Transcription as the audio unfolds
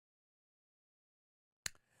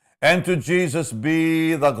And to Jesus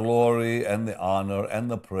be the glory and the honor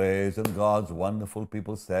and the praise. And God's wonderful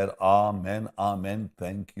people said, Amen, Amen.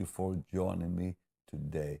 Thank you for joining me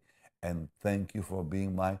today. And thank you for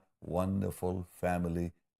being my wonderful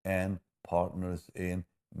family and partners in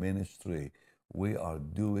ministry. We are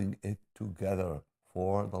doing it together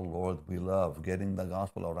for the Lord we love, getting the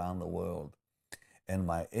gospel around the world. And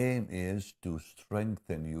my aim is to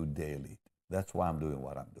strengthen you daily. That's why I'm doing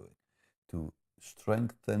what I'm doing. To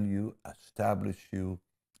strengthen you, establish you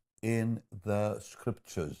in the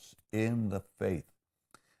scriptures, in the faith,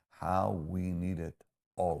 how we need it,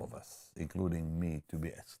 all of us, including me, to be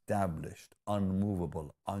established,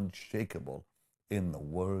 unmovable, unshakable in the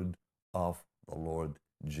word of the Lord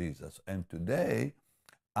Jesus. And today,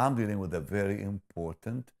 I'm dealing with a very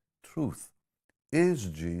important truth. Is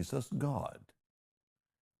Jesus God?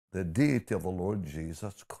 The deity of the Lord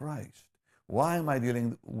Jesus Christ. Why am I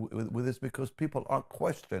dealing with this? Because people are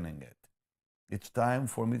questioning it. It's time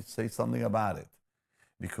for me to say something about it.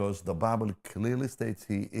 Because the Bible clearly states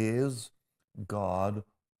He is God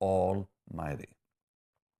Almighty.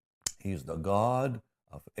 He's the God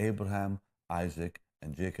of Abraham, Isaac,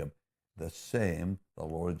 and Jacob. The same, the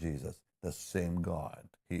Lord Jesus, the same God.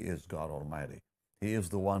 He is God Almighty. He is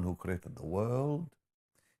the one who created the world.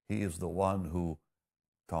 He is the one who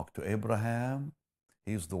talked to Abraham.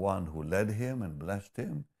 He's the one who led him and blessed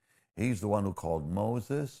him. He's the one who called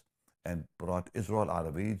Moses and brought Israel out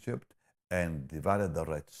of Egypt and divided the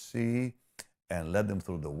Red Sea and led them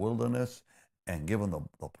through the wilderness and given them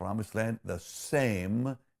the promised land. The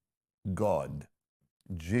same God,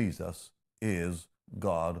 Jesus, is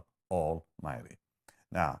God Almighty.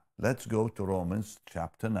 Now, let's go to Romans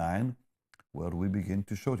chapter 9, where we begin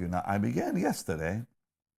to show you. Now, I began yesterday,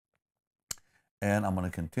 and I'm going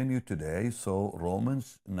to continue today. So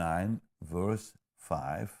Romans 9, verse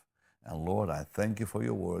 5. And Lord, I thank you for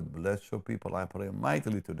your word. Bless your people, I pray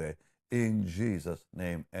mightily today in Jesus'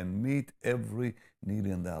 name. And meet every need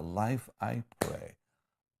in their life, I pray.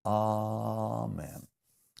 Amen.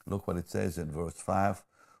 Look what it says in verse 5.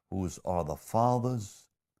 Whose are the fathers,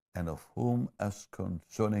 and of whom as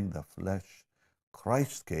concerning the flesh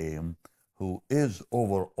Christ came, who is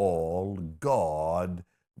over all, God,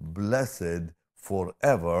 blessed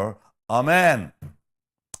forever. Amen.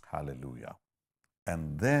 Hallelujah.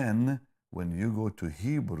 And then when you go to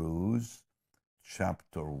Hebrews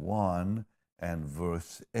chapter 1 and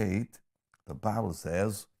verse 8, the Bible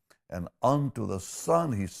says, and unto the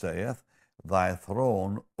Son he saith, thy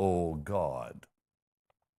throne, O God,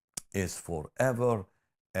 is forever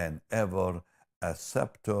and ever. A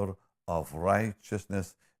scepter of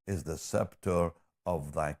righteousness is the scepter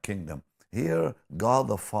of thy kingdom. Here, God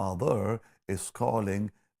the Father is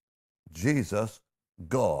calling Jesus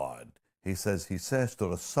God. He says to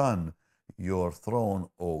the Son, your throne,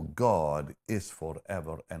 O God, is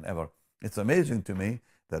forever and ever. It's amazing to me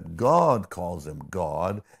that God calls him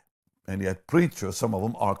God, and yet preachers, some of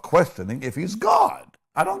them, are questioning if he's God.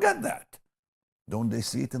 I don't get that. Don't they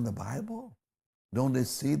see it in the Bible? Don't they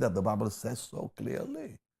see that the Bible says so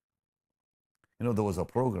clearly? You know, there was a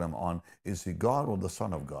program on, is he God or the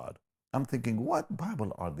Son of God? I'm thinking, what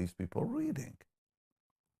Bible are these people reading?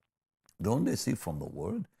 Don't they see from the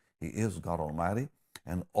Word, He is God Almighty?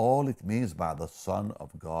 And all it means by the Son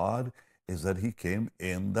of God is that He came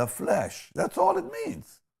in the flesh. That's all it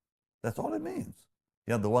means. That's all it means.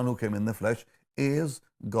 Yet the one who came in the flesh is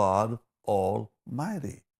God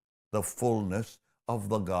Almighty. The fullness of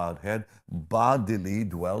the Godhead bodily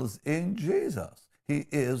dwells in Jesus. He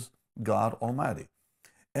is God Almighty.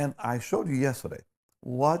 And I showed you yesterday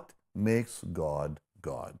what makes God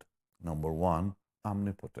God. Number one,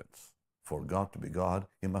 omnipotence. For God to be God,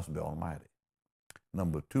 He must be Almighty.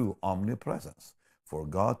 Number two, omnipresence. For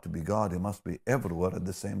God to be God, He must be everywhere at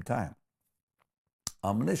the same time.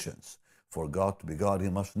 Omniscience. For God to be God, He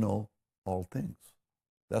must know all things.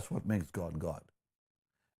 That's what makes God God.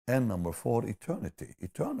 And number four, eternity,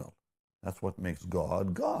 eternal. That's what makes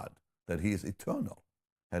God God, that He is eternal,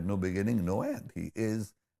 had no beginning, no end. He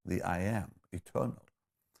is the I am, eternal.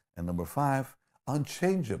 And number five,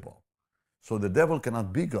 unchangeable. So the devil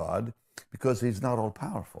cannot be God because he's not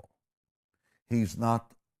all-powerful. He's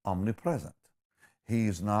not omnipresent.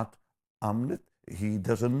 He's not he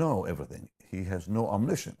doesn't know everything. He has no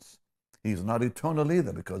omniscience. He's not eternal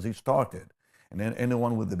either because he started. And then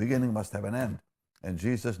anyone with the beginning must have an end. And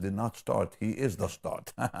Jesus did not start. He is the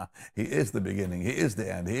start. He is the beginning. He is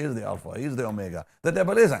the end. He is the Alpha. He is the Omega. The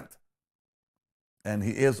devil isn't. And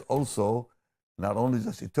he is also not only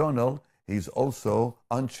just eternal, he's also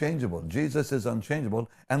unchangeable. Jesus is unchangeable,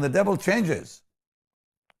 and the devil changes.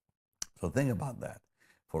 So think about that.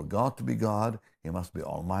 For God to be God, he must be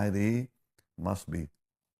almighty, must be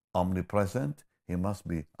omnipresent, he must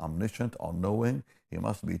be omniscient, all-knowing, he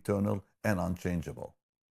must be eternal and unchangeable.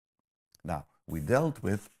 Now, we dealt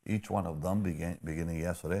with each one of them beginning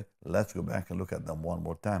yesterday. Let's go back and look at them one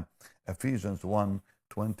more time. Ephesians 1,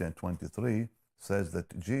 20 and 23 says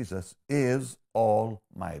that Jesus is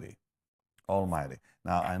almighty. Almighty.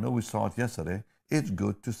 Now, I know we saw it yesterday. It's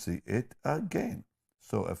good to see it again.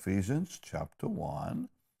 So Ephesians chapter 1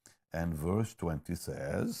 and verse 20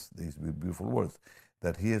 says, these beautiful words,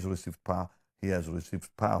 that he has received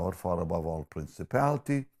power far above all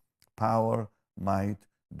principality, power, might,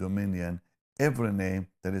 dominion, every name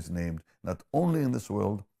that is named, not only in this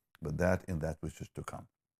world, but that in that which is to come.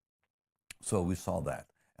 So we saw that.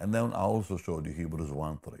 And then I also showed you Hebrews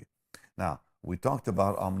 1:3. Now, we talked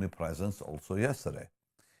about omnipresence also yesterday,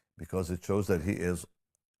 because it shows that he is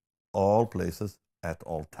all places at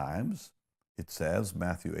all times. It says,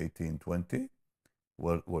 Matthew 18:20,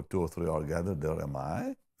 where two or three are gathered, there am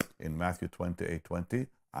I. In Matthew 28:20,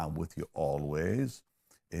 I'm with you always.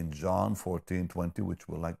 In John 14:20, which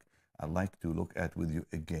I'd like to look at with you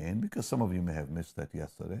again, because some of you may have missed that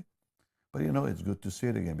yesterday. But it's good to see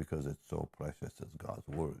it again because it's so precious. It's God's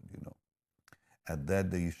word, At that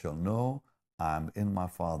day you shall know I'm in my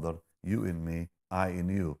Father, you in me, I in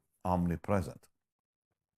you, omnipresent.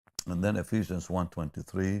 And then Ephesians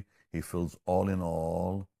 1:23, he fills all in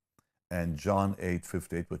all. And John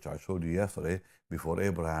 8:58, which I showed you yesterday, before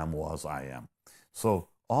Abraham was, I am. So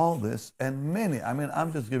all this and many,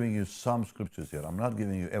 I'm just giving you some scriptures here. I'm not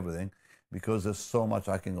giving you everything because there's so much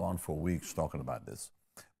I can go on for weeks talking about this.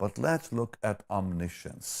 But let's look at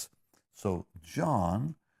omniscience. So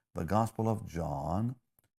John, the Gospel of John,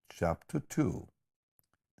 chapter 2.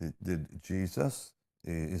 Did Jesus,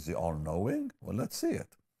 is he all-knowing? Well, let's see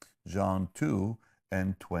it. John 2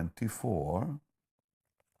 and 24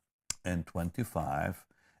 and 25.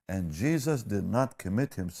 And Jesus did not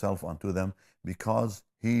commit himself unto them because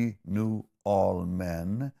he knew all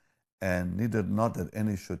men, and needed not that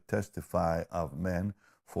any should testify of men,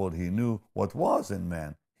 for he knew what was in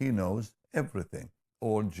man. He knows everything.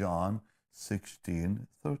 Or John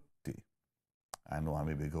 16:30. I know I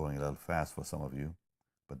may be going a little fast for some of you,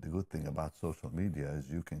 but the good thing about social media is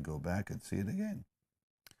you can go back and see it again.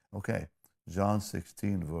 Okay, John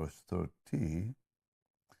 16, verse 30.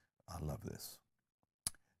 I love this.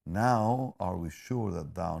 Now are we sure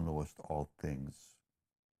that thou knowest all things,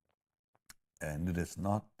 and it is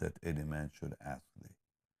not that any man should ask thee.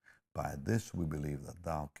 By this we believe that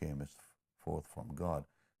thou camest forth from God.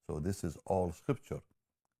 So this is all scripture.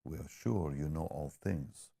 We are sure you know all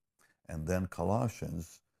things. And then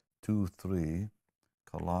Colossians 2:3,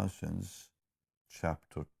 Colossians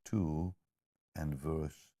chapter 2 and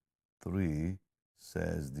verse 3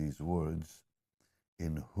 says these words,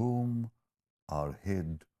 in whom are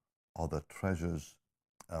hid all the treasures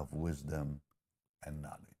of wisdom and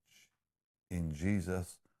knowledge. In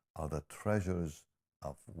Jesus are the treasures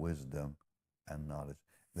of wisdom and knowledge.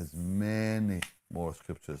 There's many more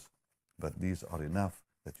scriptures, but these are enough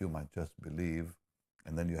that you might just believe,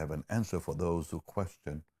 and then you have an answer for those who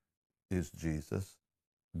question, is Jesus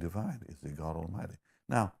divine? Is he God Almighty?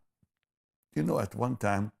 Now, at one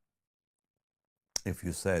time, if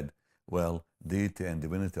you said, well, deity and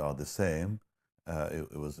divinity are the same,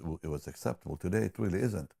 it was acceptable. Today, it really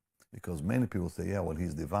isn't, because many people say, yeah, well,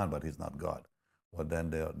 he's divine, but he's not God. Well, then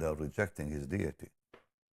they're rejecting his deity.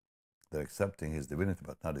 They're accepting his divinity,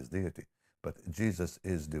 but not his deity. But Jesus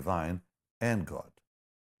is divine and God.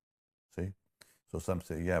 See? So some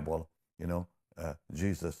say, yeah, well,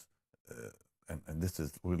 Jesus, and this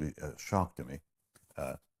is really a shock to me,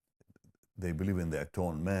 they believe in the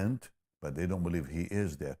atonement, but they don't believe he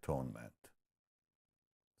is the atonement.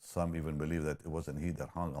 Some even believe that it wasn't he that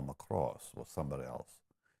hung on the cross, it was somebody else.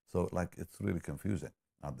 So it's really confusing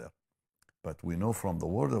out there. But we know from the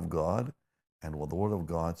Word of God, and what the Word of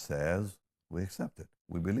God says, we accept it.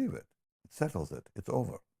 We believe it. It settles it. It's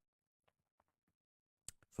over.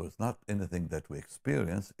 So it's not anything that we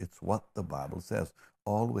experience. It's what the Bible says.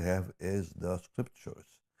 All we have is the scriptures.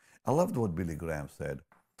 I loved what Billy Graham said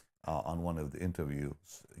on one of the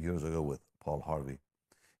interviews years ago with Paul Harvey.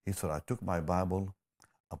 He said, I took my Bible,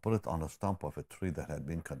 I put it on a stump of a tree that had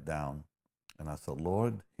been cut down. And I said,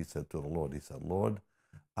 Lord, he said to the Lord, Lord,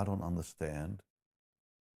 I don't understand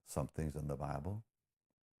some things in the Bible,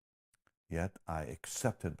 yet I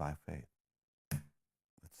accept it by faith.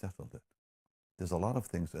 It settled it. There's a lot of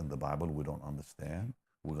things in the Bible we don't understand.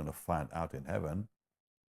 We're going to find out in heaven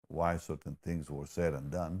why certain things were said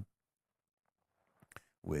and done.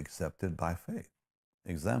 We accept it by faith.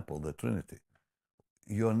 Example, the Trinity.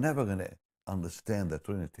 You're never going to understand the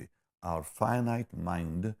Trinity. Our finite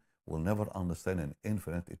mind will never understand an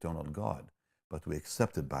infinite, eternal God, but we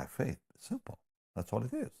accept it by faith. Simple. That's all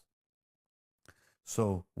it is.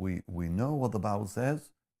 So we know what the Bible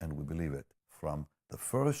says, and we believe it. From the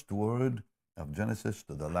first word of Genesis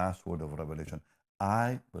to the last word of Revelation,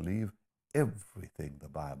 I believe everything the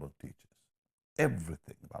Bible teaches.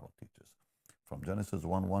 Everything the Bible teaches. From Genesis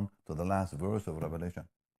 1:1 to the last verse of Revelation.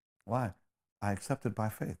 Why? I accept it by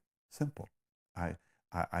faith. Simple.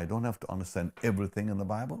 I don't have to understand everything in the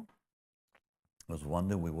Bible, because one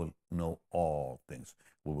day we will know all things.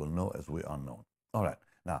 We will know as we are known. All right.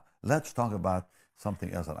 Now, let's talk about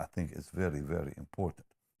something else that I think is very, very important.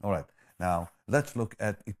 All right. Now, let's look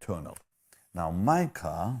at eternal. Now,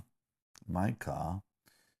 Micah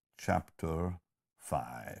chapter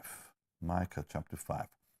 5. Micah chapter 5.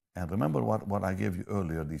 And remember what I gave you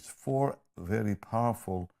earlier, these four very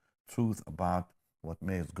powerful truths about what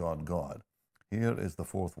makes God God. Here is the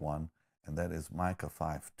fourth one, and that is Micah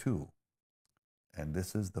 5:2. And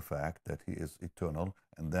this is the fact that he is eternal.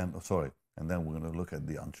 And then we're going to look at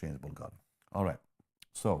the unchangeable God. All right.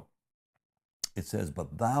 So it says,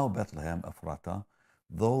 but thou, Bethlehem Ephratah,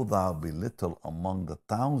 though thou be little among the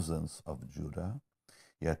thousands of Judah,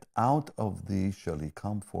 yet out of thee shall he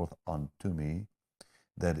come forth unto me,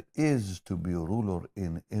 that is to be ruler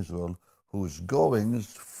in Israel, whose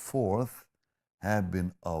goings forth have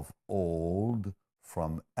been of old,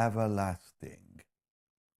 from everlasting.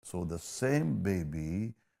 So the same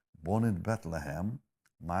baby born in Bethlehem,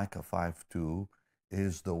 Micah 5:2,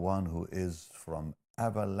 is the one who is from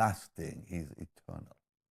everlasting. He's eternal.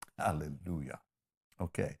 Hallelujah.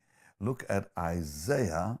 Okay, look at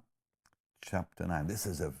Isaiah chapter 9. This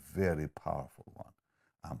is a very powerful one.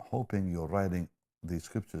 I'm hoping you're writing these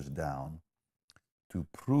scriptures down to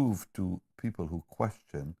prove to people who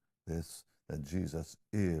question this that Jesus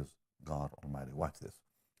is God Almighty. Watch this.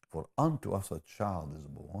 For unto us a child is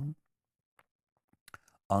born,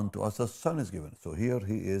 unto us a son is given. So here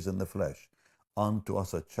he is in the flesh. Unto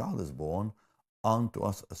us a child is born, unto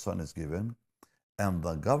us a son is given, and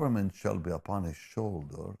the government shall be upon his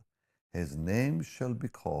shoulder. His name shall be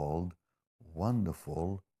called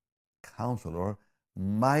Wonderful Counselor,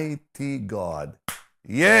 Mighty God.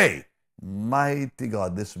 Yay! Mighty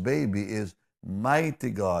God. This baby is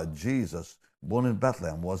Mighty God. Jesus, born in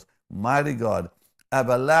Bethlehem, was Mighty God,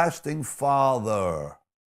 Everlasting Father,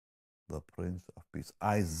 the Prince of Peace.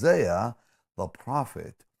 Isaiah, the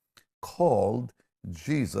prophet, called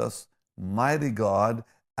Jesus Mighty God,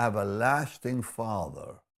 Everlasting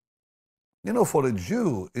Father. You know, for a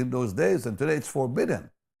Jew in those days and today, it's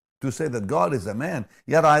forbidden to say that God is a man.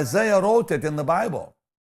 Yet Isaiah wrote it in the Bible.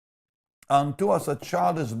 Unto us a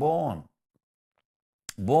child is born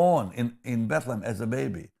in Bethlehem as a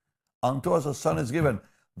baby. Unto us a son is given.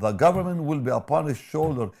 The government will be upon his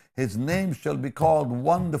shoulder. His name shall be called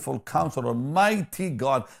Wonderful Counselor, Mighty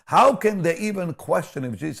God. How can they even question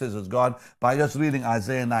if Jesus is God by just reading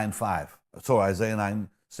Isaiah 9:5? So Isaiah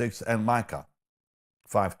 9:6 and Micah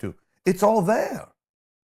 5:2. It's all there.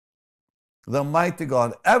 The Mighty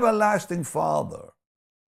God, Everlasting Father,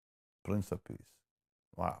 Prince of Peace.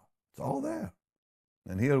 Wow. It's all there.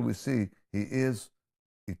 And here we see he is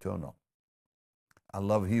eternal. I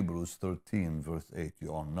love Hebrews 13, verse 8.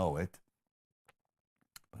 You all know it.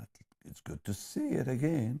 But it's good to see it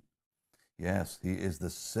again. Yes, he is the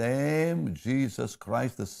same Jesus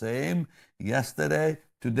Christ, the same yesterday,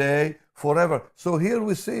 today, forever. So here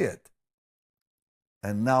we see it.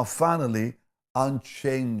 And now finally,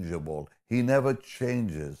 unchangeable. He never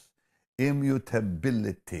changes.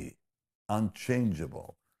 Immutability.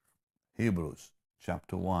 Unchangeable. Hebrews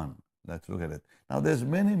chapter 1. Let's look at it. Now there's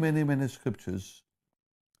many scriptures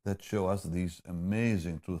that show us these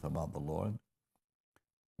amazing truths about the Lord.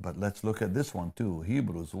 But let's look at this one too.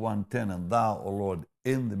 Hebrews 1:10, and thou, O Lord,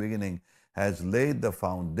 in the beginning has laid the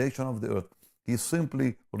foundation of the earth. He's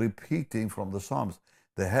simply repeating from the Psalms.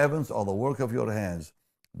 The heavens are the work of your hands.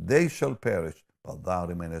 They shall perish, but thou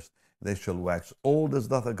remainest. They shall wax old as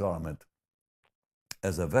doth a garment.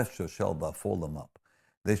 As a vesture shalt thou fold them up.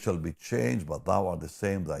 They shall be changed, but thou art the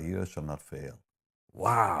same. Thy years shall not fail.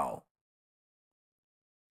 Wow!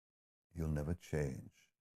 You'll never change.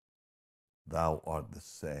 Thou art the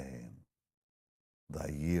same. Thy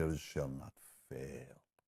years shall not fail.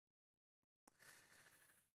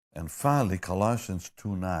 And finally, Colossians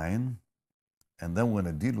 2:9. And then we're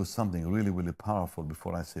going to deal with something really powerful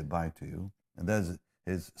before I say bye to you. And that's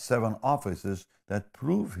his 7 offices that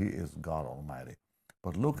prove he is God Almighty.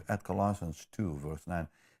 But look at Colossians 2, verse 9.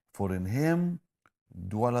 For in him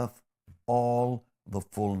dwelleth all the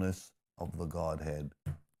fullness of the Godhead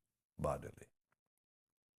bodily.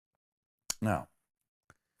 Now,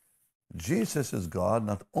 Jesus is God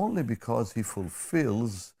not only because he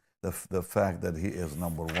fulfills the fact that he is,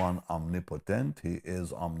 number one, omnipotent, he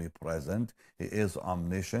is omnipresent, he is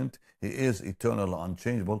omniscient, he is eternal,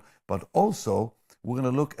 unchangeable, but also we're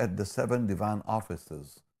going to look at the 7 divine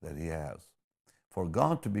offices that he has. For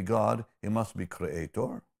God to be God, he must be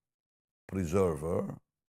creator, preserver,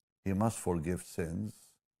 he must forgive sins,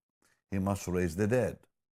 he must raise the dead,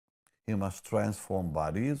 he must transform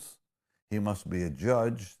bodies, he must be a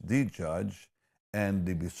judge, the judge, and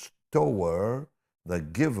the bestower, the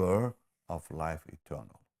giver of life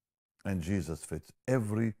eternal. And Jesus fits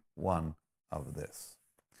every one of this.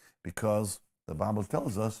 Because the Bible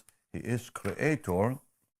tells us he is creator.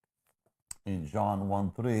 In John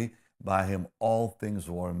 1:3, by him all things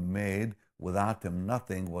were made. Without him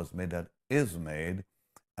nothing was made that is made.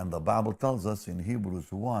 And the Bible tells us in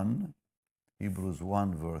Hebrews 1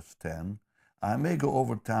 verse 10, I may go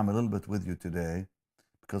over time a little bit with you today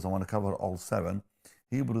because I want to cover all 7.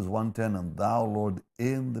 Hebrews 1:10, and thou, Lord,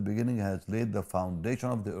 in the beginning hast laid the foundation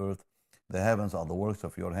of the earth. The heavens are the works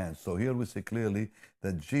of your hands. So here we see clearly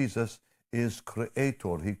that Jesus is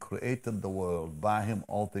creator. He created the world. By him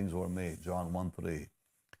all things were made. John 1:3.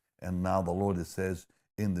 And now the Lord, it says,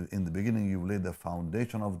 in the beginning you laid the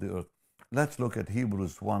foundation of the earth. Let's look at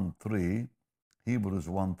Hebrews 1:3. Hebrews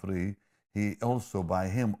 1:3. He also, by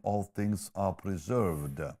him all things are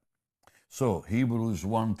preserved. So Hebrews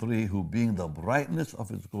 1:3, who being the brightness of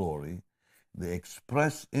his glory, the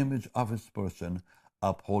express image of his person,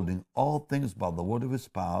 upholding all things by the word of his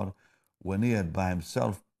power, when he had by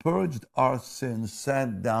himself purged our sins,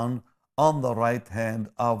 sat down on the right hand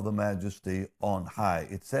of the majesty on high.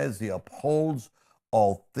 It says he upholds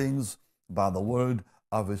all things by the word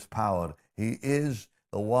of his power. He is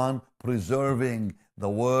the one preserving the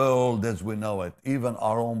world as we know it, even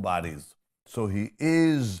our own bodies. So he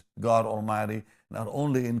is God Almighty, not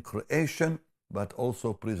only in creation, but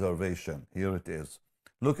also preservation. Here it is.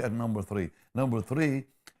 Look at number 3. Number 3,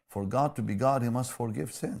 for God to be God, he must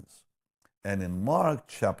forgive sins. And in Mark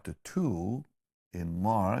chapter 2,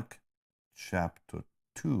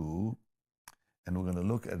 and we're going to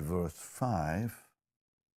look at verse 5.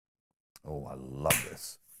 Oh, I love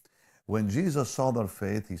this. When Jesus saw their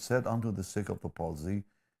faith, he said unto the sick of the palsy,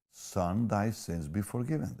 Son, thy sins be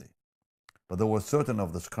forgiven thee. But there were certain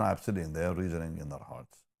of the scribes sitting there, reasoning in their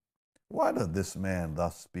hearts, why doth this man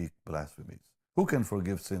thus speak blasphemies? Who can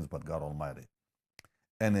forgive sins but God Almighty?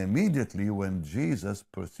 And immediately when Jesus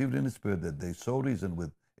perceived in his spirit that they so reasoned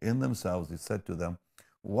within themselves, he said to them,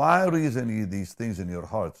 why reason ye these things in your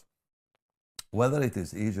hearts? Whether it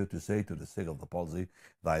is easier to say to the sick of the palsy,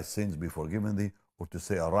 thy sins be forgiven thee, or to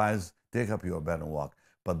say, arise, take up your bed and walk.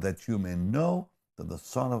 But that you may know that the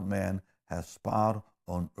Son of Man has power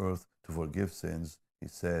on earth to forgive sins, he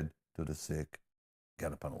said to the sick,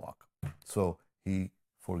 get up and walk. So he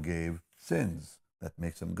forgave sins. That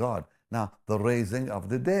makes him God. Now, the raising of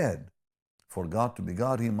the dead. For God to be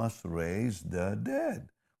God, he must raise the dead.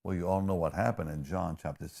 Well, you all know what happened in John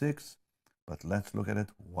chapter 6, but let's look at it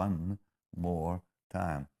one more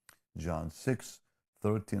time. John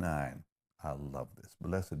 6:39. I love this.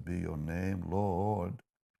 Blessed be your name, Lord.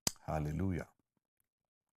 Hallelujah.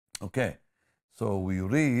 Okay, so we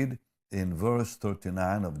read in verse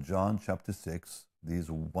 39 of John chapter 6 these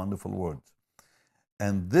wonderful words.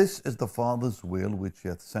 And this is the Father's will which he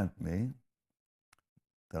hath sent me,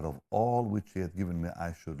 that of all which he hath given me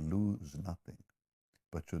I should lose nothing,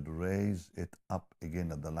 but should raise it up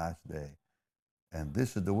again at the last day. And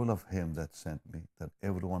this is the will of him that sent me, that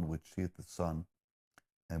everyone which seeth the Son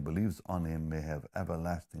and believes on him may have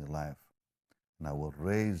everlasting life. And I will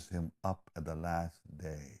raise him up at the last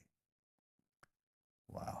day.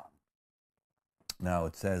 Wow. Now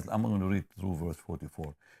it says, I'm going to read through verse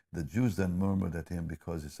 44. The Jews then murmured at him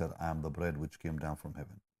because he said, I am the bread which came down from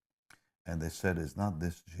heaven. And they said, is not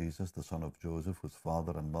this Jesus, the son of Joseph, whose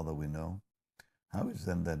father and mother we know? How is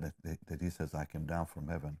then that he says, I came down from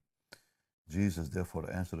heaven? Jesus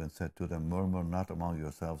therefore answered and said to them, murmur not among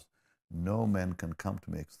yourselves. No man can come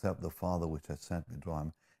to me except the Father which has sent me draw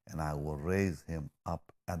him, and I will raise him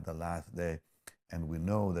up at the last day. And we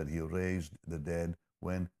know that he raised the dead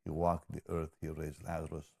when he walked the earth. He raised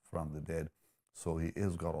Lazarus from the dead. So he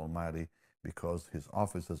is God Almighty because his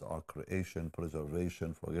offices are creation,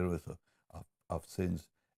 preservation, forgiveness of sins,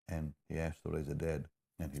 and he has to raise the dead,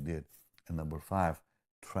 and he did. And number 5,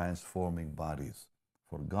 transforming bodies.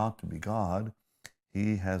 For God to be God,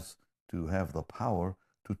 he has to have the power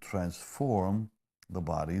to transform the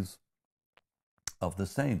bodies of the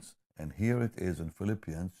saints. And here it is in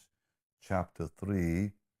Philippians chapter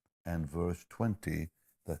 3 and verse 20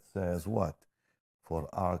 that says what? for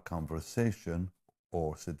our conversation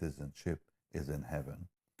or citizenship is in heaven,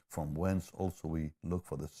 from whence also we look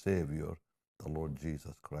for the Savior, the Lord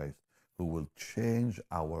Jesus Christ, who will change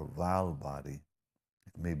our vile body.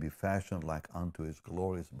 It may be fashioned like unto his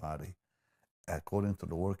glorious body, according to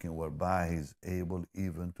the working whereby he is able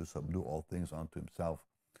even to subdue all things unto himself.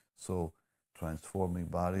 So transforming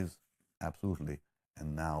bodies, absolutely.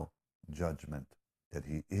 And now judgment, that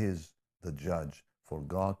he is the judge. For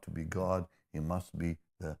God to be God, he must be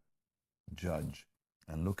the judge.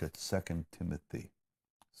 And look at 2 Timothy.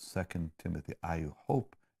 2 Timothy. I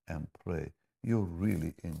hope and pray you're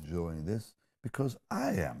really enjoying this, because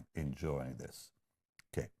I am enjoying this.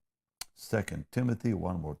 Okay. 2 Timothy,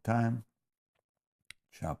 one more time.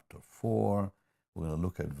 Chapter 4. We're going to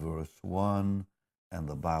look at verse 1. And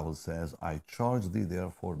the Bible says, I charge thee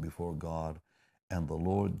therefore before God and the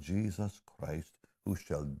Lord Jesus Christ, who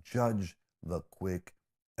shall judge the quick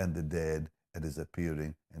and the dead at his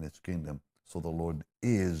appearing in his kingdom. So the Lord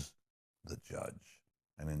is the judge.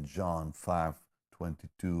 And in John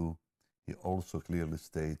 5:22, he also clearly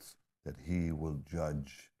states that he will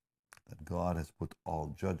judge, that God has put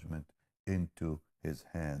all judgment into his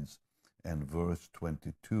hands. And verse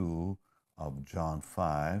 22 of John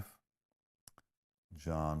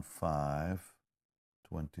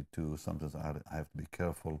 5:22. Sometimes I have to be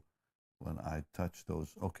careful when I touch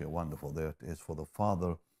those. Okay, wonderful. There it is. For the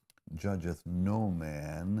Father judgeth no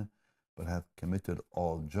man, but hath committed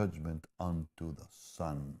all judgment unto the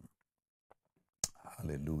Son.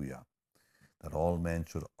 Hallelujah. That all men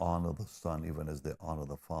should honor the Son, even as they honor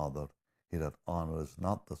the Father. He that honors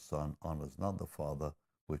not the Son honors not the Father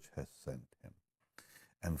which has sent him.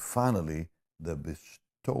 And finally, the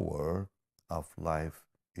bestower of life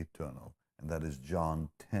eternal. And that is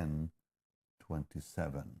John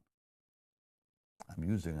 10:27. I'm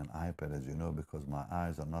using an iPad, as you know, because my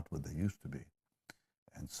eyes are not what they used to be.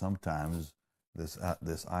 And sometimes this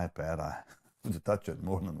iPad, I have to touch it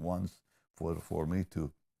more than once for me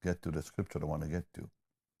to get to the scripture I want to get to.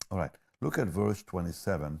 All right, look at verse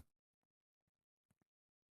 27.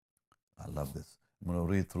 I love this. I'm going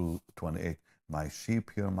to read through 28. My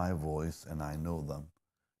sheep hear my voice, and I know them,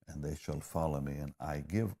 and they shall follow me, and I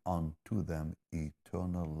give unto them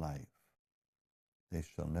eternal life. They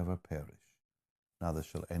shall never perish, neither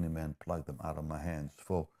shall any man pluck them out of my hands.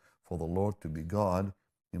 For the Lord to be God,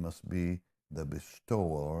 he must be the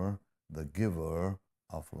bestower, the giver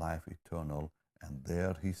of life eternal. And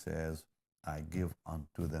there he says, I give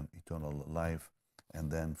unto them eternal life.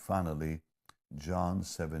 And then finally, John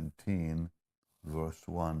 17, verse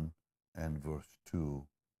 1 and verse 2.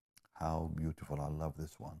 How beautiful. I love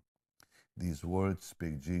this one. These words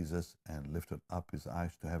spake Jesus, and lifted up his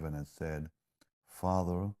eyes to heaven and said,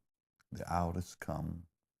 Father, the hour is come.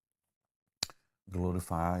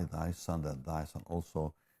 Glorify thy Son, that thy Son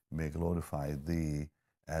also may glorify thee,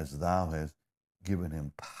 as thou hast given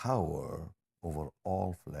him power over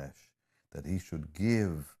all flesh, that he should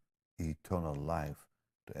give eternal life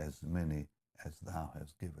to as many as thou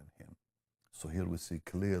hast given him. So here we see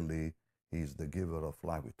clearly he's the giver of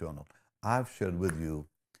life eternal. I've shared with you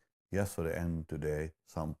yesterday and today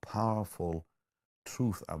some powerful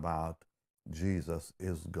truth about Jesus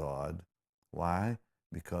is God. Why?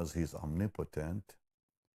 Because he's omnipotent,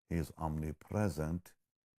 he's omnipresent,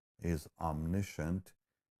 he's omniscient,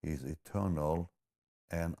 he's eternal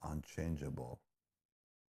and unchangeable.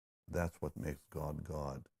 That's what makes God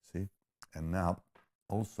God, see? And now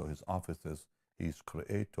also his offices, he's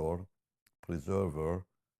creator, preserver,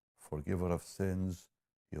 forgiver of sins,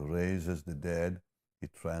 he raises the dead, he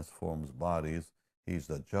transforms bodies, he's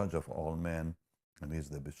the judge of all men, and he's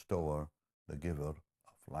the bestower, the giver of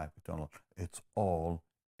life eternal. It's all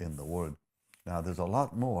in the Word. Now, there's a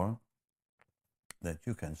lot more that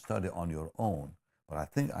you can study on your own, but I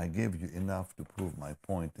think I gave you enough to prove my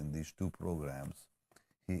point in these two programs.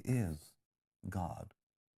 He is God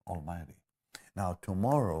Almighty. Now,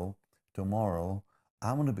 tomorrow,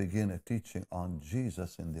 I'm going to begin a teaching on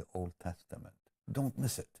Jesus in the Old Testament. Don't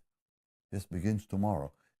miss it. This begins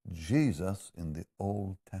tomorrow. Jesus in the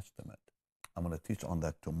Old Testament. I'm going to teach on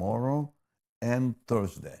that tomorrow and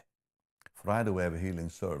Thursday. Friday we have a healing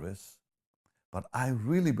service. But I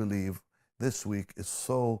really believe this week is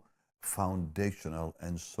so foundational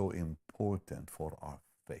and so important for our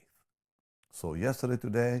faith. So yesterday,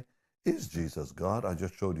 today, is Jesus God? I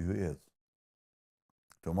just showed you who he is.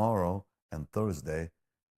 Tomorrow and Thursday,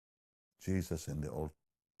 Jesus in the Old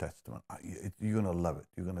Testament. You're going to love it.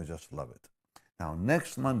 You're going to just love it. Now,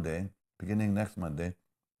 next Monday, beginning next Monday,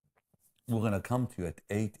 we're going to come to you at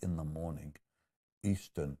 8 in the morning,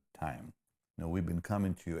 Eastern Time. Now, we've been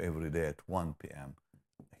coming to you every day at 1 p.m.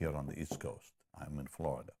 here on the East Coast. I'm in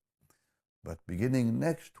Florida. But beginning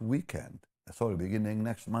next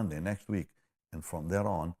Monday, next week, and from there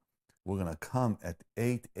on, we're going to come at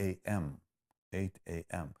 8 a.m. 8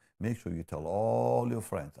 a.m. Make sure you tell all your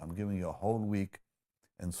friends. I'm giving you a whole week,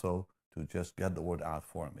 and so to just get the word out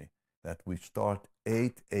for me, that we start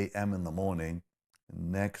 8 a.m. in the morning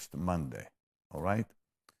next Monday, all right?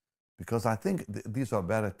 Because I think these are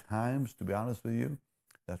better times, to be honest with you,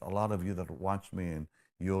 that a lot of you that watch me in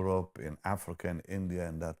Europe, in Africa, and India,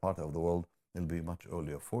 and that part of the world, it'll be much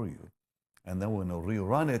earlier for you. And then we're going to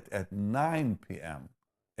rerun it at 9 p.m.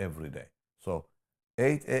 every day. So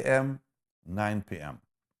 8 a.m., 9 p.m.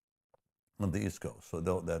 on the East Coast. So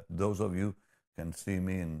that those of you can see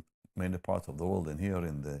me in many parts of the world and here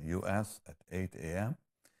in the U.S. at 8 a.m.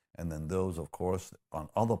 And then those, of course, on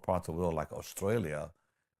other parts of the world like Australia,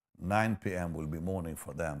 9 p.m. will be morning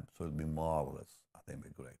for them. So it'll be marvelous. I think it'll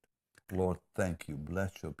be great. Lord, thank you.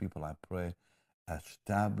 Bless your people, I pray.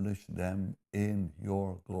 Establish them in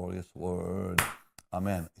your glorious word.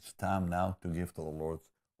 Amen. It's time now to give to the Lord's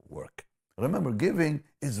work. Remember, giving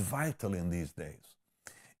is vital in these days.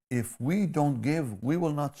 If we don't give, we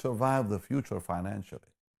will not survive the future financially.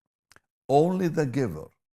 Only the giver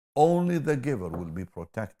will be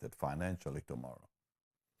protected financially tomorrow.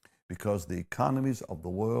 Because the economies of the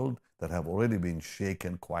world that have already been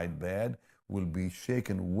shaken quite bad will be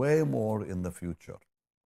shaken way more in the future.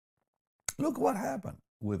 Look what happened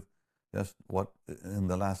with just what in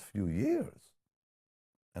the last few years.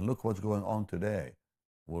 And look what's going on today.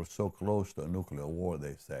 We're so close to a nuclear war,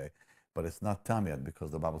 they say, but it's not time yet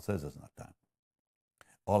because the Bible says it's not time.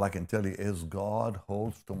 All I can tell you is God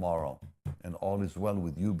holds tomorrow, and all is well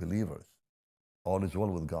with you believers. All is well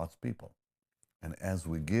with God's people. And as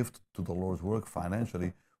we give to the Lord's work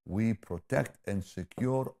financially, we protect and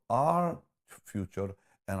secure our future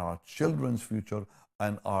and our children's future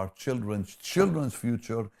and our children's children's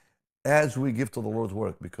future as we give to the Lord's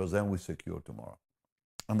work, because then we secure tomorrow.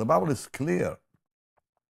 And the Bible is clear.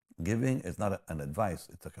 Giving is not an advice,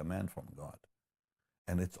 it's a command from God.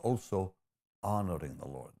 And it's also honoring the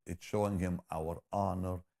Lord. It's showing him our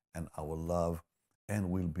honor and our love, and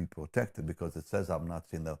we'll be protected because it says, I've not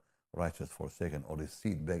seen the righteous forsaken or his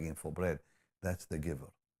seed begging for bread. That's the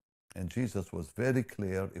giver. And Jesus was very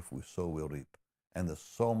clear, if we sow, we'll reap. And there's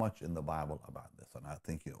so much in the Bible about this, and I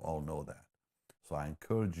think you all know that. So I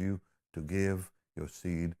encourage you to give your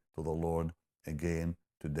seed to the Lord again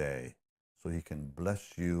today, so he can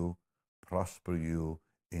bless you, prosper you,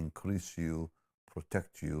 increase you,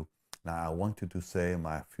 protect you. Now I want you to say,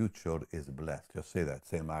 my future is blessed. Just say that.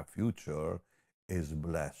 Say, my future is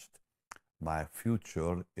blessed. My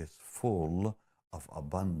future is full of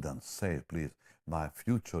abundance. Say it, please. My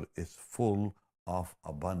future is full of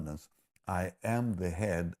abundance. I am the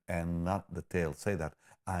head and not the tail. Say that.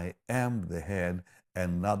 I am the head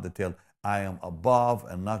and not the tail. I am above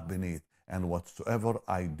and not beneath. And whatsoever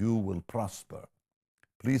I do will prosper.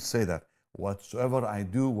 Please say that. Whatsoever I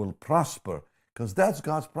do will prosper, because that's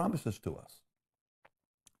God's promises to us.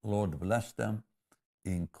 Lord, bless them,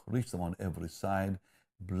 increase them on every side.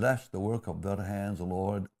 Bless the work of their hands,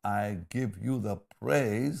 Lord. I give you the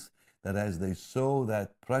praise that as they sow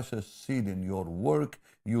that precious seed in your work,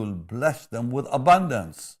 you'll bless them with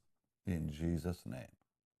abundance. In Jesus' name.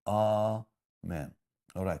 Amen.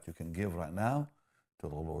 All right, you can give right now to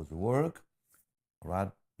the Lord's work.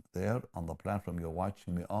 Right there on the platform you're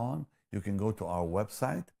watching me on. You can go to our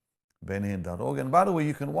website, bennyhinn.org. And by the way,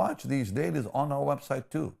 you can watch these dailies on our website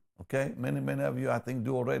too. Okay? Many of you, I think,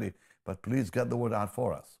 do already. But please get the word out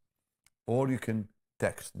for us. Or you can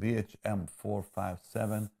text BHM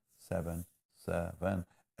 45777.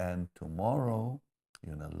 And tomorrow,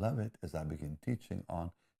 you're going to love it as I begin teaching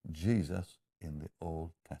on Jesus in the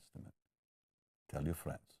Old Testament. Tell your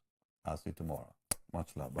friends. I'll see you tomorrow.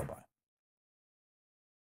 Much love. Bye-bye.